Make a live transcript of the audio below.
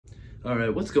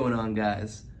Alright, what's going on,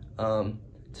 guys?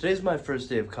 Today's my first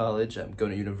day of college. I'm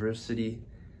going to university,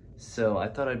 so I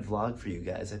thought I'd vlog for you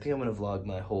guys. I think I'm gonna vlog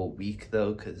my whole week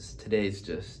though, because today's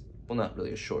just, well, not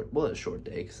really a short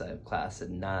day, because I have class at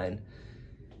 9,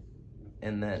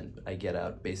 and then I get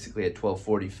out basically at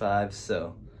 12:45,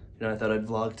 so, I thought I'd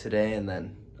vlog today, and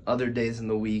then other days in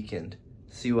the week, and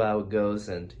see how it goes,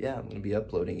 and yeah, I'm gonna be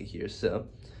uploading it here, so,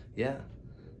 yeah.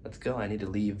 Let's go. I need to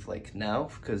leave like now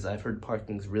because I've heard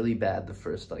parking's really bad the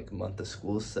first like month of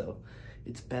school, so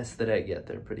it's best that I get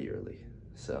there pretty early.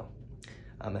 So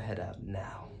I'm gonna head out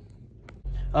now.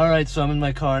 All right, so I'm in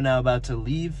my car now about to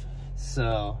leave,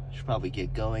 so I should probably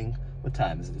get going. What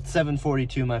time is it? It's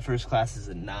 7:42. My first class is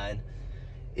at 9.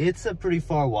 It's a pretty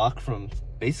far walk from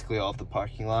basically all of the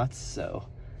parking lots, so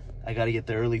I gotta get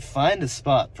there early. Find a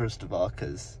spot first of all,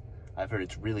 because I've heard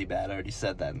it's really bad. I already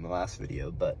said that in the last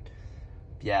video, but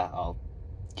yeah, I'll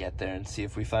get there and see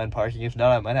if we find parking. If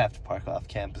not, I might have to park off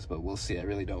campus, but we'll see. I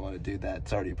really don't want to do that.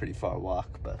 It's already a pretty far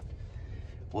walk, but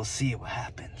we'll see what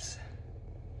happens.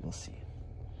 We'll see.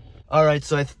 All right,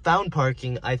 so I found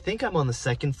parking. I think I'm on the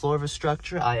second floor of a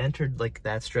structure. I entered like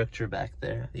that structure back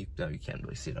there. You can't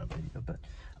really see it on video, but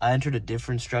I entered a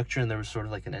different structure, and there was sort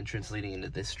of like an entrance leading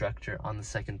into this structure on the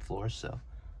second floor, so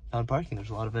found parking. There's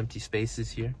a lot of empty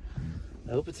spaces here.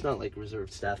 I hope it's not like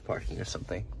reserved staff parking or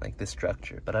something like this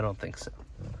structure, but I don't think so.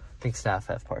 I think staff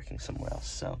have parking somewhere else,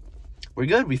 so we're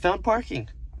good. We found parking.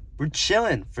 We're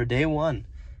chilling for day 1.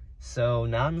 So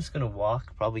now I'm just gonna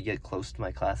walk, probably get close to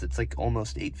my class. It's like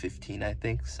almost 8:15, I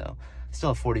think, so I still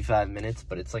have 45 minutes,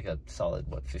 but it's like a solid,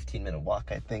 15-minute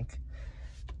walk, I think,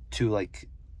 to like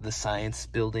the science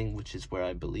building, which is where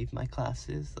I believe my class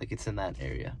is. Like, it's in that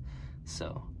area.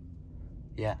 So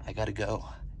yeah, I gotta go.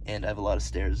 And I have a lot of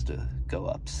stairs to go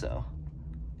up, so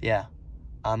yeah,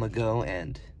 I'ma go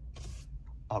and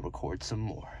I'll record some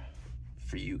more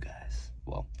for you guys.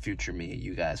 Well, future me,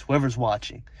 you guys, whoever's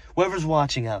watching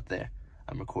out there,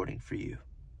 I'm recording for you.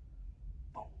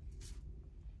 Boom.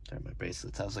 There are my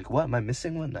bracelets. I was like, what, am I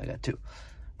missing one? I got 2.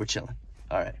 We're chilling.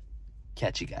 All right,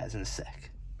 catch you guys in a sec.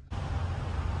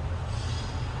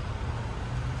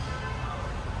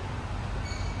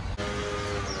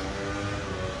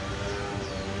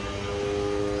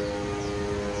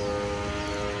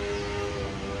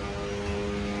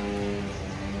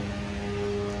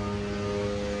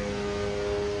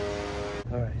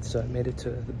 Alright, so I made it to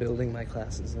the building my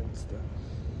class is in. It's the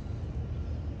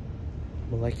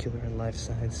Molecular and Life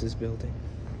Sciences Building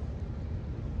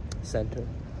Center.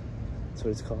 That's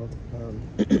what it's called.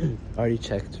 I already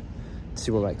checked to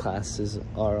see where my classes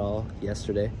are all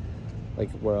yesterday,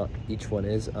 like where each one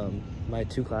is. My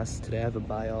 2 classes today, I have a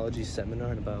biology seminar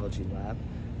and a biology lab.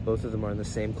 Both of them are in the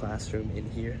same classroom in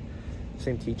here.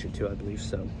 Same teacher too, I believe,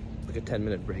 so like a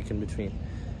 10-minute break in between.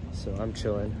 So I'm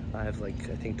chilling. I have like,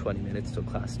 I think 20 minutes till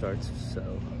class starts.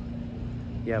 So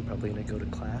yeah, I'm probably gonna go to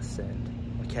class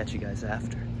and I'll catch you guys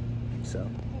after. So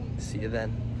see you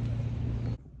then.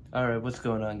 All right, what's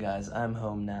going on, guys? I'm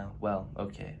home now. Well,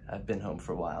 okay, I've been home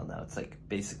for a while now. It's like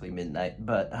basically midnight,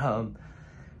 but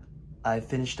I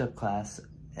finished up class,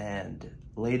 and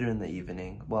later in the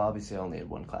evening, well, obviously I only had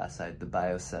 1 class. I had the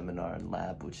bio seminar and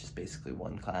lab, which is basically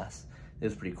 1 class. It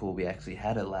was pretty cool. We actually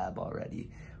had a lab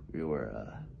already. We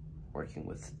were working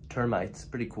with termites,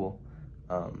 pretty cool,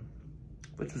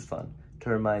 which was fun.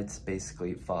 Termites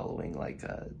basically following like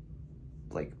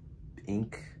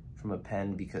ink from a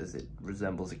pen, because it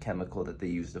resembles a chemical that they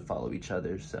use to follow each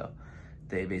other. So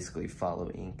they basically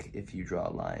follow ink if you draw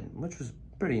a line, which was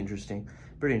pretty interesting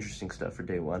stuff for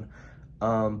day 1.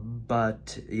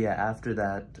 But yeah, after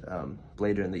that,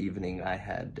 later in the evening, I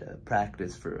had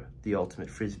practice for the Ultimate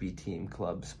Frisbee Team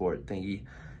Club sport thingy.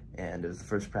 And it was the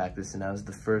first practice, and I was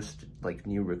the first like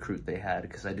new recruit they had,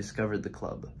 because I discovered the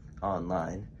club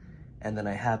online, and then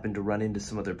I happened to run into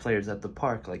some other players at the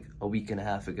park like a week and a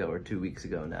half ago or 2 weeks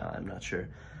ago now, I'm not sure,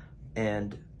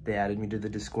 and they added me to the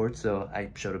Discord. So I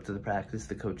showed up to the practice.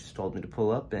 The coaches told me to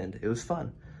pull up, and it was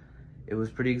fun. It was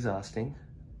pretty exhausting,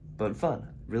 but fun,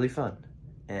 really fun,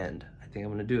 and I think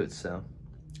I'm gonna do it. So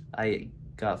I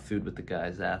got food with the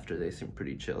guys after. They seemed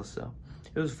pretty chill, so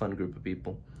it was a fun group of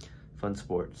people. Fun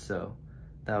sport, so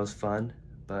that was fun.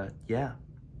 But yeah,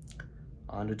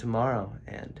 on to tomorrow,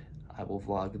 and I will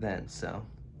vlog then, so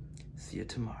see you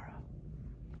tomorrow.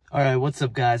 All right, what's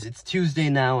up, guys? It's Tuesday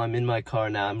now. I'm in my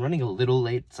car now. I'm running a little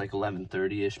late. It's like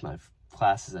 11:30ish. My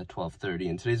class is at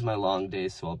 12:30, and today's my long day,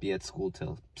 so I'll be at school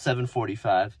till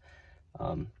 7:45,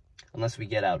 unless we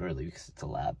get out early, because it's a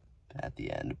lab at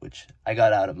the end, which I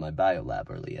got out of my bio lab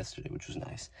early yesterday, which was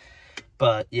nice.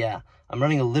 But yeah, I'm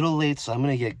running a little late, so I'm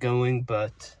gonna get going,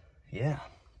 but yeah,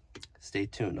 stay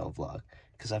tuned, I'll vlog.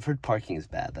 because I've heard parking is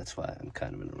bad. That's why I'm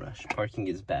kind of in a rush. Parking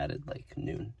is bad at like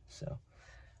noon, so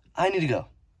I need to go.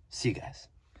 See you guys.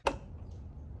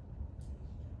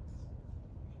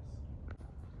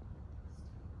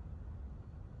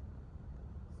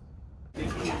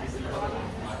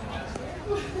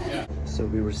 So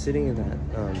we were sitting in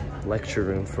that lecture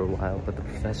room for a while, but the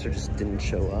professor just didn't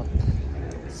show up.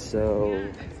 So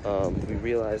we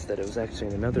realized that it was actually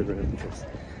in another room because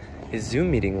his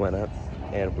Zoom meeting went up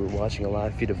and we were watching a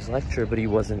live feed of his lecture, but he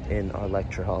wasn't in our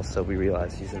lecture hall. So we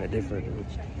realized he's in a different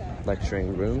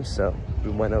lecturing room. So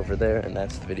we went over there, and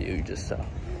that's the video you just saw.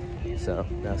 So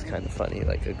that was kind of funny.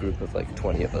 Like a group of like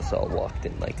 20 of us all walked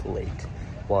in like late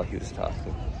while he was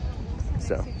talking.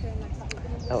 So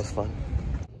that was fun.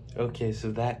 Okay,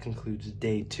 so that concludes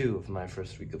day 2 of my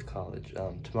first week of college.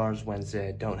 Tomorrow's Wednesday,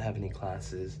 I don't have any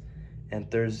classes, and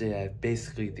Thursday I have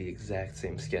basically the exact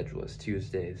same schedule as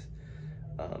Tuesdays,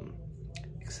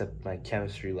 except my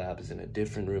chemistry lab is in a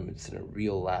different room. It's in a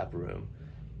real lab room.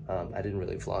 I didn't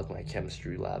really vlog my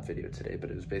chemistry lab video today, but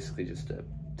it was basically just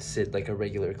like a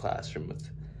regular classroom with,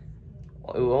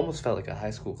 it almost felt like a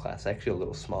high school class, actually a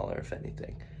little smaller if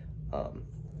anything.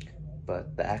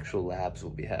 But the actual labs will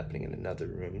be happening in another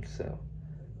room, so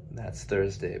that's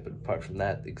Thursday. But apart from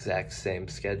that, the exact same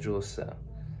schedule, so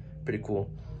pretty cool.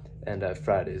 And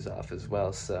Friday's off as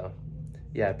well, so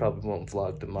yeah, I probably won't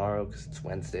vlog tomorrow because it's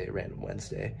Wednesday, random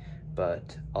Wednesday,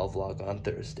 but I'll vlog on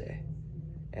Thursday.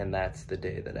 And that's the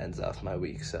day that ends off my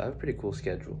week, so I have a pretty cool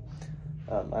schedule.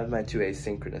 I have my 2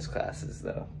 asynchronous classes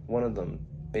though. One of them,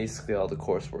 basically all the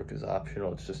coursework is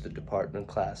optional. It's just a department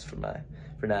class for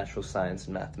natural science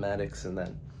and mathematics, and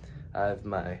then I have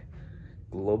my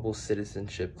global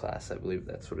citizenship class, I believe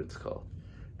that's what it's called.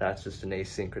 That's just an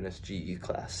asynchronous GE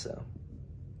class, so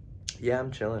yeah,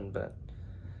 I'm chilling, but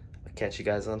I'll catch you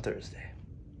guys on Thursday.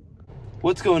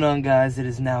 What's going on, guys? It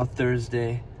is now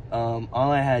Thursday.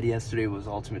 All I had yesterday was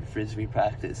ultimate frisbee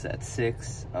practice at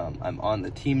 6. I'm on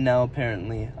the team now,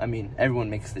 apparently. I mean,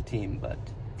 everyone makes the team, but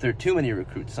if there are too many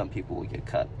recruits, some people will get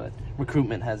cut, but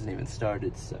recruitment hasn't even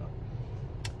started, so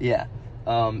yeah.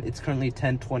 It's currently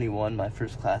 10:21. My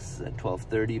first class is at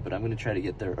 12:30, but I'm gonna try to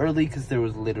get there early because there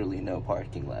was literally no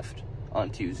parking left on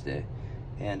Tuesday.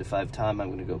 And if I have time, I'm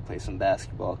gonna go play some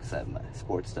basketball because I have my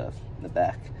sports stuff in the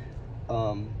back.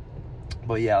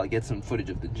 But yeah, I'll get some footage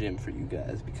of the gym for you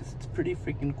guys because it's pretty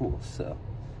freaking cool. So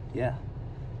yeah,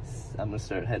 I'm gonna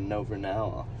start heading over now.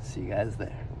 I'll see you guys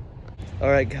there. All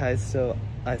right, guys, so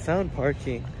I found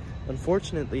parking.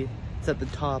 Unfortunately, it's at the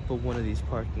top of one of these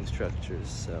parking structures,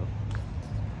 so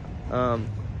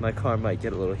my car might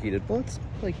get a little heated. Well, it's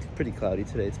like pretty cloudy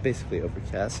today. It's basically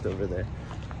overcast over there,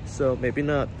 so maybe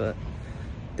not, but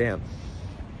damn.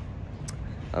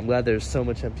 I'm glad there's so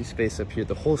much empty space up here.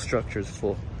 The whole structure is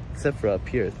full, except for up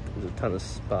here. There's a ton of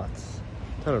spots,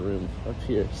 ton of room up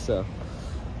here, so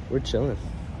we're chilling.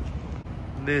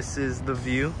 This is the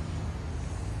view.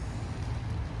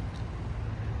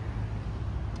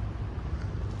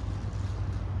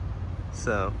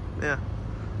 So, yeah,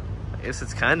 I guess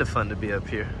it's kind of fun to be up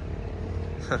here.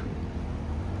 I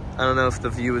don't know if the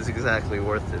view is exactly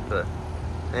worth it, but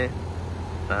hey,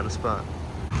 found a spot.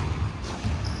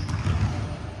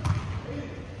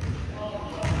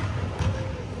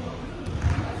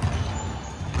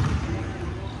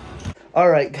 All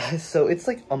right, guys, so it's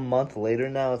like a month later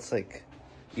now. It's like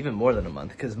even more than a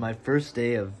month because my first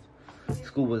day of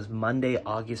school was Monday,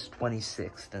 August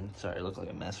 26th. And sorry, I look like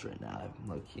a mess right now. I'm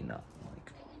low-key not.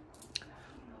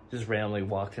 Just randomly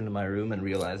walked into my room and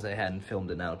realized I hadn't filmed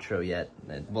an outro yet.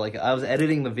 And, well, like, I was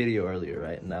editing the video earlier,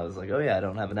 right? And I was like, oh yeah, I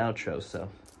don't have an outro, so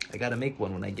I gotta make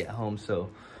one when I get home. So,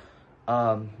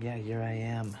 yeah, here I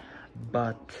am.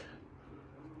 But,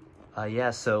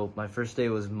 yeah, so my first day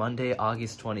was Monday,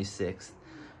 August 26th.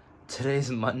 Today's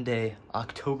Monday,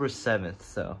 October 7th,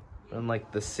 so I'm in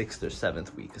like the 6th or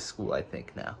 7th week of school, I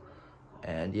think, now.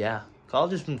 And yeah,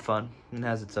 college has been fun. It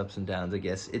has its ups and downs, I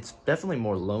guess. It's definitely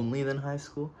more lonely than high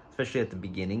school, especially at the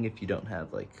beginning if you don't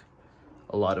have like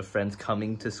a lot of friends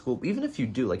coming to school. Even if you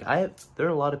do, like there are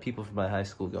a lot of people from my high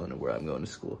school going to where I'm going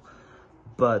to school,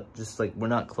 but just like we're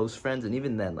not close friends, and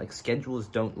even then like schedules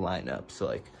don't line up. So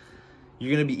like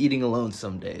you're gonna be eating alone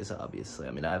some days, obviously.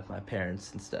 I mean, I have my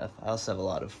parents and stuff. I also have a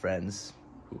lot of friends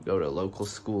who go to local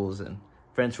schools and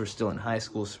friends who are still in high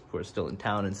school, who are still in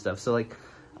town and stuff. So like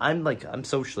I'm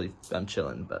socially, I'm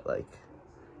chilling, but like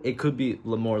it could be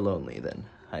more lonely than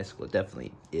high school. It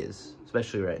definitely is,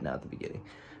 especially right now at the beginning.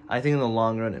 I think in the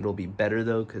long run it'll be better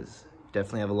though, because you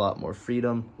definitely have a lot more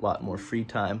freedom, a lot more free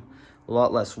time, a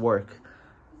lot less work.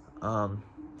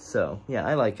 So yeah,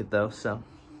 I like it though, so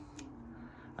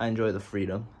I enjoy the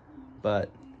freedom.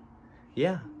 But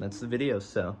yeah, that's the video.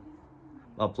 So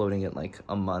I'm uploading it like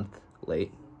a month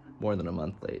late, more than a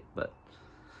month late, but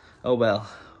oh well.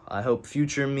 I hope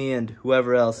future me and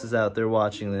whoever else is out there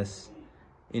watching this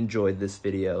enjoyed this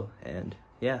video. And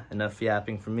yeah, enough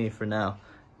yapping from me for now.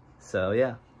 So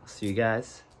yeah, I'll see you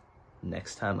guys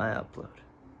next time I upload.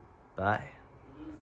 Bye.